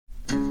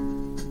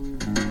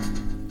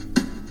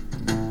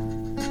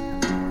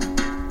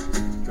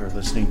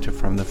listening to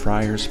From the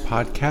Friars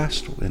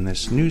podcast. In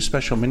this new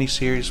special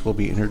mini-series, we'll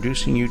be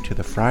introducing you to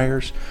the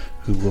friars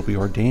who will be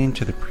ordained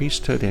to the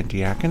priesthood and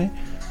diaconate.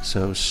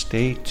 So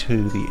stay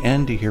to the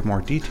end to hear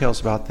more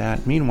details about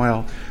that.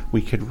 Meanwhile,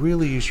 we could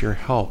really use your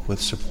help with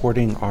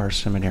supporting our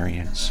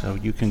seminarians. So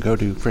you can go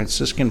to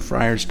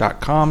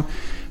franciscanfriars.com,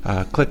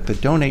 click the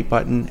donate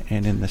button,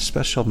 and in the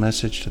special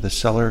message to the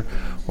seller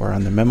or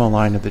on the memo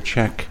line of the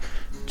check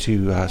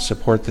to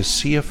support the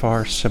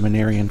CFR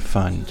Seminarian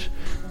Fund.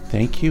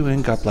 Thank you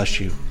and God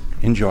bless you.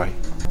 Enjoy.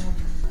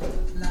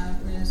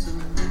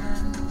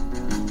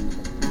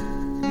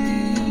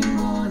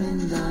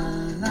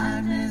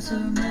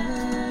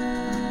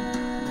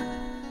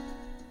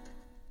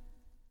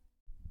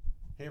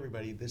 Hey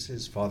everybody, this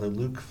is Father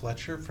Luke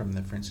Fletcher from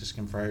the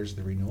Franciscan Friars of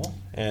the Renewal.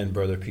 And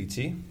Brother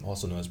PT,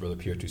 also known as Brother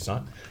Pierre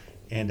Toussaint.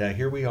 And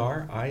here we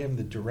are. I am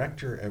the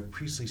Director of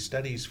Priestly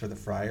Studies for the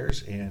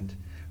Friars, and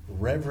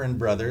Reverend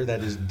Brother,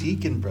 that is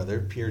Deacon Brother,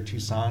 Pierre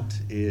Toussaint,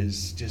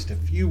 is just a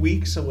few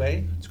weeks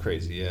away. It's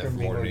crazy, yeah, from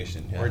being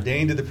ordination. Yeah.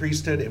 Ordained to the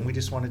priesthood, and we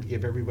just wanted to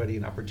give everybody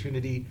an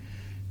opportunity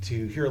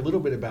to hear a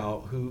little bit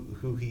about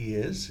who he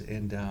is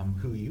and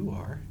who you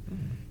are.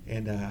 Mm-hmm.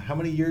 And how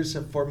many years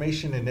of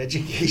formation and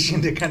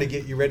education to kind of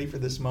get you ready for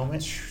this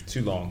moment?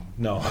 Too long.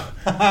 No.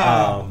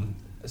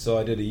 So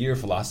I did a year of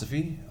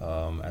philosophy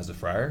as a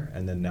friar,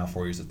 and then now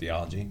 4 years of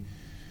theology.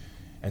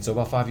 And so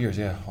about 5 years,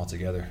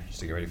 altogether,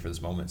 just to get ready for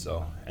this moment.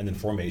 So, and then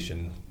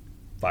formation,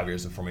 5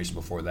 years of formation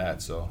before that,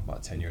 so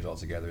about 10 years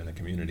altogether in the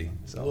community.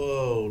 So.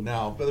 Whoa,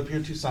 now, Brother Pierre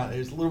Toussaint,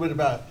 there's a little bit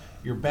about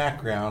your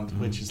background,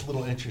 mm-hmm. which is a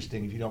little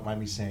interesting, if you don't mind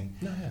me saying.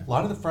 No, yeah. A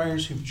lot of the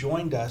friars who've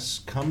joined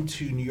us come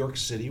to New York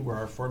City, where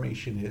our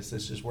formation is.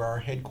 This is where our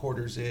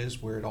headquarters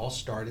is, where it all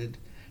started,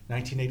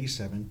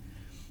 1987.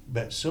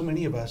 But so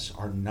many of us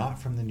are not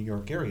from the New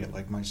York area.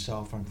 Like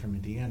myself, I'm from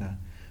Indiana.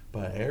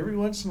 But every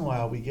once in a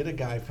while, we get a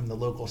guy from the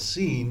local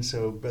scene.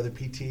 So, Brother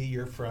PT,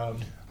 you're from?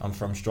 I'm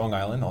from Strong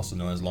Island, also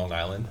known as Long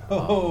Island,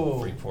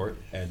 Freeport.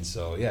 And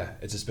so,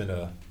 it's just been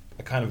I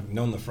kind of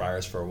known the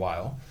friars for a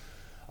while,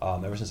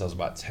 ever since I was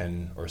about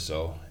 10 or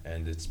so.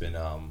 And it's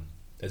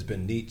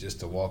been neat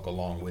just to walk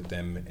along with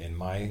them in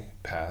my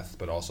path,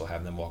 but also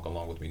have them walk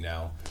along with me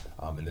now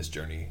in this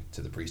journey to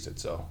the priesthood.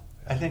 So,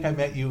 I think I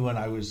met you when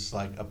I was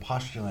like a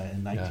postulant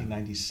in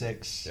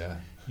 1996. Yeah.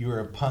 You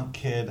were a punk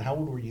kid. How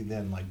old were you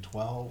then? Like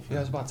 12? Yeah, I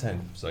was about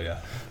 10. So,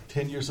 yeah.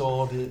 10 years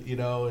old, and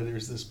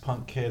there's this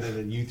punk kid at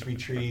a youth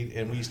retreat,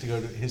 and we used to go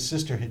to, his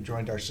sister had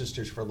joined our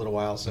sisters for a little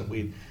while, so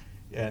we'd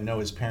know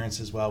his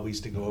parents as well. We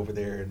used to go over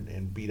there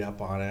and beat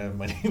up on him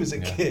when he was a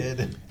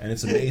kid. And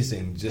it's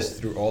amazing, just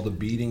through all the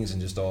beatings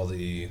and just all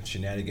the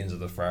shenanigans of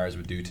the friars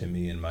would do to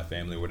me and my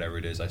family, whatever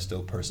it is, I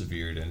still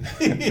persevered, and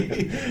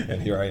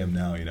and here I am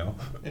now,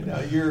 And now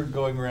you're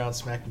going around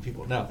smacking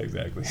people. No.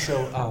 Exactly.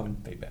 So,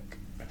 payback.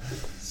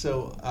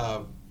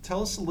 So,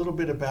 tell us a little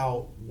bit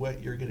about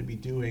what you're going to be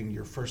doing,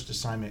 your first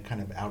assignment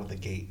kind of out of the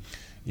gate.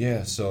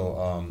 Yeah,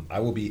 so I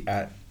will be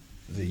at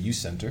the youth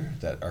center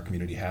that our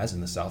community has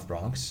in the South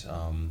Bronx.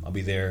 I'll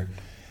be there,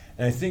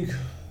 and I think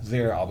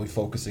there I'll be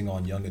focusing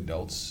on young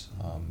adults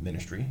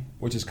ministry,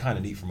 which is kind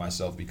of neat for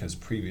myself because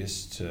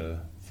previous to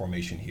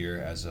formation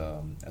here as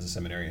a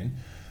seminarian,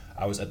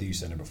 I was at the youth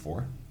center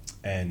before.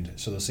 And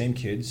so the same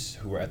kids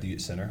who were at the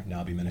youth center, now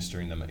I'll be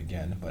ministering them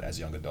again, but as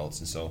young adults.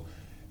 And so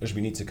it should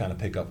be neat to kind of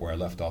pick up where I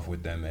left off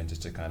with them and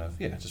just to kind of,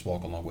 just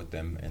walk along with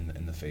them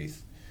in the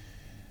faith.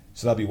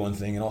 So that'll be one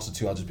thing. And also,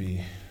 too, I'll just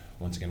be,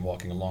 once again,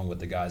 walking along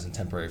with the guys in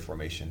temporary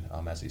formation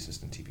as the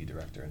assistant TP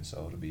director. And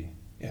so it'll be,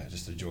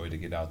 just a joy to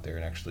get out there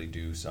and actually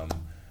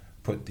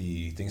put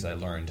the things I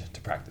learned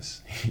to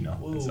practice,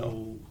 Whoa. And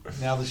so,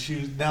 now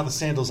the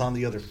sandal's on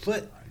the other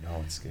foot. I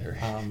know, it's scary.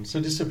 So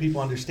just so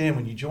people understand,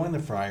 when you join the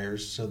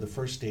friars, so the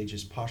first stage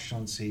is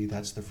postulancy,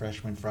 that's the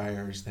freshman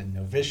friars, then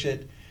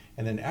novitiate.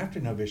 And then after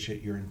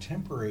novitiate, you're in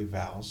temporary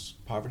vows,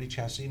 poverty,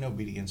 chastity, and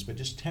obedience, but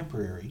just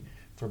temporary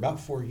for about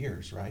 4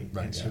 years, right?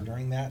 Right. And so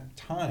during that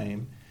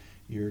time,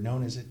 you're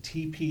known as a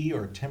TP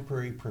or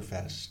temporary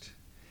professed.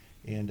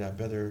 And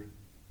Brother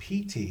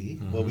PT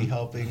will be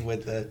helping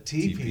with the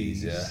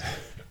TPs. Yeah.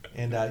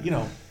 And,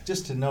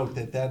 just to note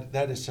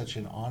that is such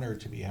an honor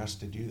to be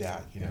asked to do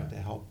that, to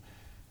help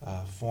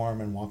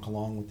form and walk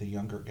along with the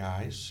younger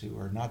guys who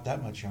are not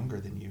that much younger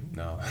than you.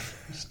 No.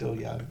 Still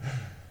young.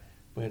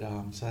 But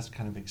so that's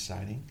kind of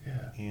exciting.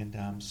 Yeah.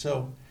 And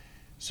so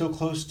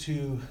close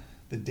to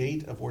the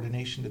date of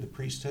ordination to the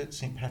priesthood,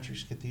 St.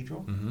 Patrick's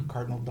Cathedral,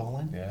 Cardinal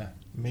Dolan,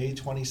 May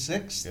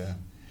 26th.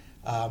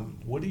 Yeah.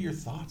 What are your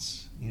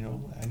thoughts?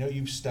 I know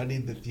you've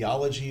studied the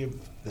theology of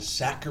the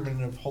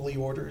sacrament of holy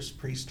orders,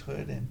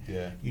 priesthood, and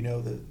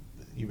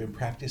you've been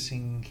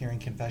practicing hearing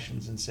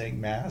confessions and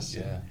saying Mass.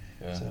 Yeah.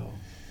 So,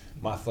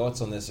 my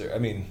thoughts on this are,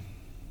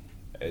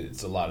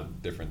 it's a lot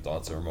of different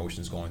thoughts or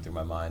emotions going through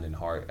my mind and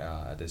heart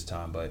at this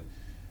time, but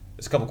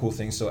there's a couple cool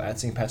things. So at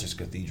St. Patrick's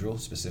Cathedral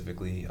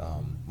specifically,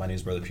 my name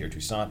is Brother Pierre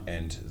Toussaint,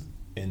 and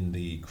in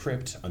the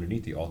crypt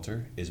underneath the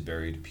altar is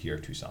buried Pierre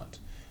Toussaint.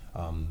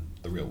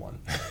 the real one.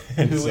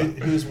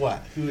 Who's what?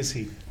 Who is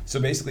he? So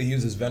basically, he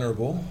was this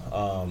venerable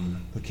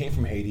who came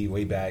from Haiti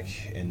way back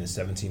in the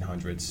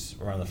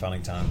 1700s, around the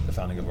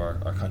founding of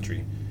our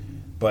country.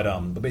 But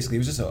basically, he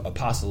was just an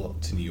apostle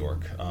to New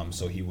York.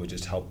 So he would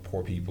just help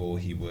poor people.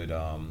 He would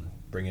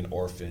bring in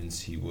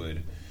orphans. He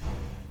would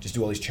just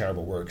do all these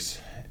charitable works.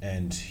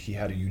 And he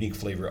had a unique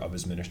flavor of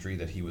his ministry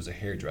that he was a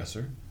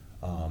hairdresser.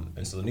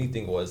 And so the neat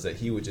thing was that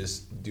he would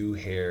just do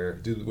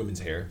women's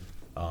hair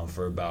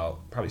for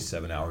about probably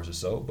 7 hours or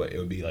so. But it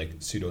would be like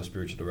pseudo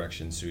spiritual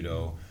direction,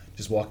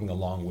 just walking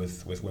along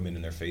with women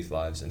in their faith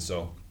lives. And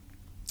so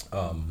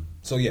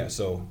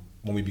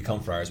when we become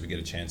friars, we get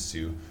a chance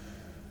to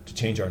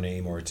change our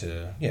name or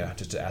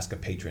just to ask a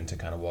patron to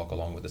kind of walk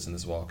along with us in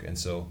this walk. And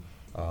so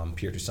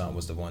Pierre Toussaint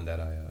was the one that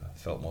I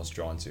felt most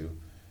drawn to.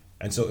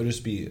 And so it'll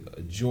just be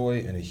a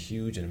joy and a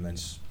huge and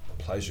immense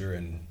pleasure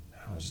and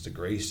just a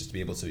grace just to be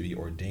able to be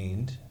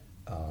ordained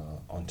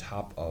on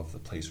top of the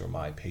place where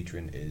my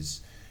patron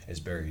is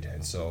buried.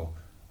 And so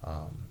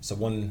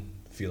one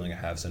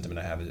sentiment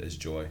I have is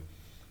joy.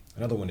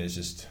 Another one is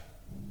just,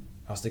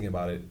 I was thinking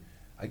about it,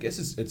 I guess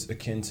it's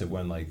akin to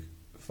when like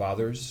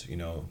fathers,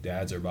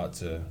 dads are about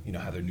to,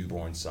 have their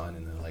newborn son,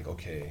 and they're like,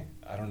 okay,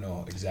 I don't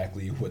know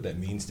exactly what that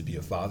means to be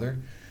a father,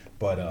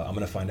 but I'm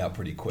going to find out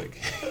pretty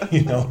quick,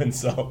 and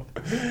so,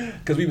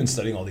 because we've been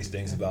studying all these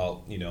things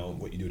about,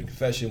 what you do at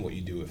confession, what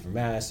you do for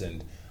Mass,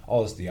 and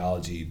all this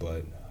theology,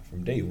 but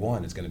from day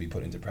one, it's going to be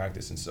put into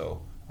practice. And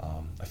so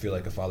I feel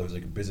like a father is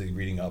like busy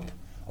reading up,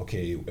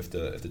 okay, if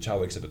the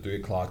child wakes up at 3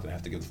 o'clock, then I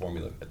have to give the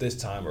formula at this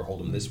time or hold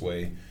them this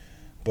way.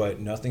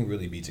 But nothing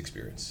really beats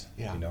experience,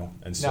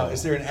 And so, now,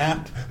 is there an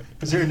app?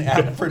 Is there an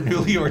app for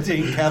newly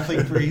ordained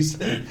Catholic priests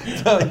that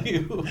tell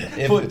you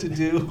what to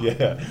do?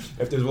 Yeah,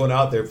 if there's one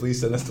out there,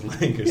 please send us the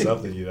link or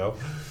something,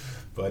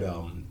 But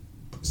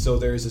so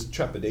there is this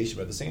trepidation,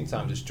 but at the same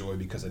time, just joy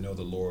because I know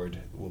the Lord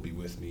will be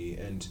with me,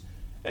 and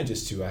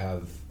just too, I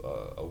have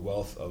a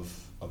wealth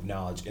of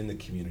knowledge in the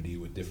community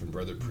with different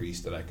brother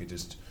priests that I could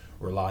just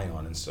rely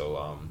on, and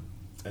so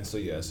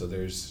so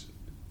there's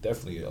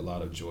definitely a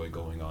lot of joy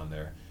going on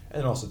there.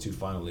 And also, too,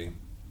 finally,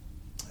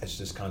 it's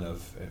just kind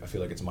of, I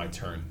feel like it's my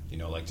turn,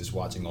 like just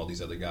watching all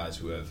these other guys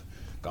who have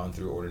gone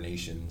through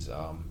ordinations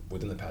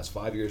within the past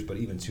 5 years, but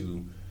even,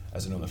 too,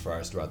 as I know the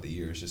friars throughout the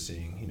years, just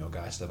seeing,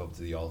 guys step up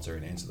to the altar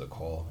and answer the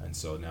call. And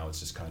so now it's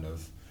just kind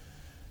of,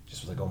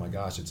 just like, oh my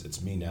gosh,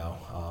 it's me now.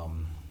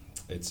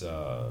 It's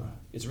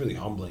really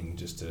humbling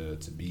just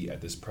to be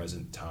at this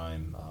present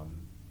time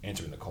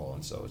answering the call.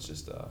 And so it's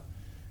just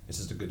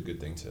a good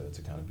thing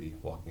to kind of be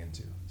walking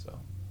into, so.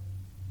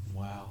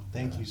 Wow,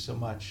 thank you so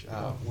much.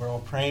 We're all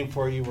praying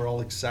for you. We're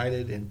all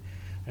excited. And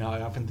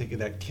I often think of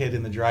that kid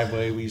in the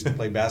driveway. We used to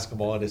play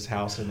basketball at his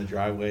house in the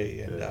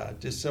driveway.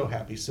 And just so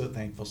happy, so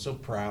thankful, so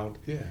proud.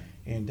 Yeah.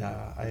 And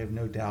I have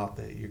no doubt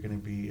that you're going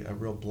to be a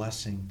real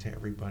blessing to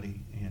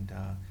everybody. And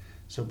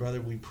so,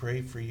 brother, we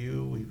pray for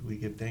you. We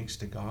give thanks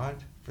to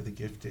God for the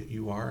gift that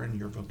you are and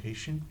your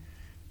vocation.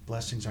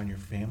 Blessings on your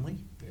family.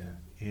 Yeah.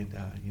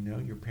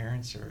 And, your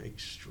parents are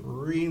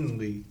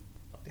extremely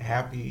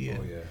happy,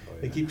 and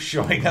they keep keep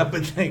showing up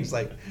at things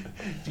like,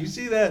 do you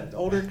see that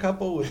older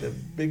couple with the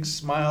big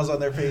smiles on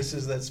their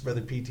faces? That's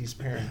Brother PT's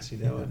parents,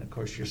 and of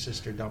course your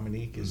sister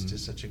Dominique is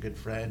just such a good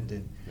friend,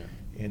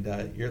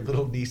 and your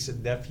little niece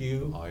and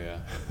nephew. Oh yeah,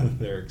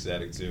 they're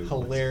ecstatic too.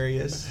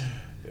 Hilarious.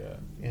 Yeah.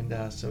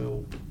 And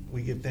so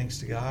we give thanks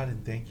to God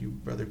and thank you,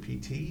 Brother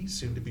PT,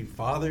 soon to be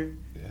Father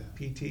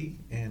PT,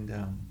 and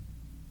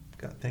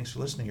God, thanks for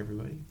listening,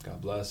 everybody.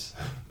 God bless.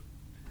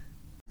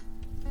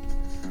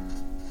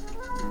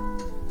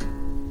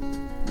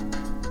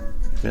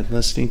 Been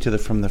listening to the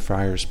From the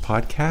Friars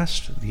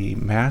podcast. The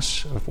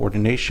Mass of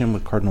Ordination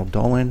with Cardinal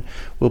Dolan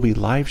will be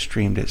live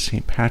streamed at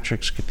St.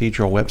 Patrick's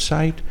Cathedral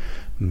website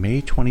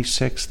May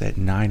 26th at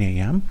 9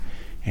 a.m.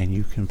 And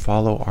you can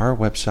follow our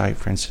website,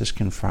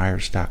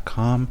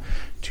 franciscanfriars.com,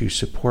 to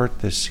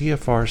support the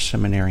CFR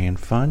Seminarian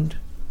Fund.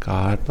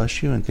 God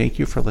bless you, and thank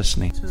you for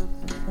listening.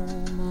 Took the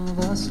form of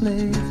a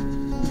slave,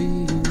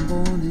 being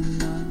born in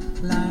the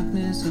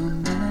likeness of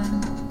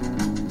man.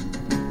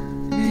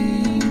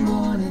 Being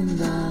born in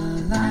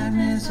the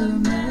likeness of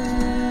man.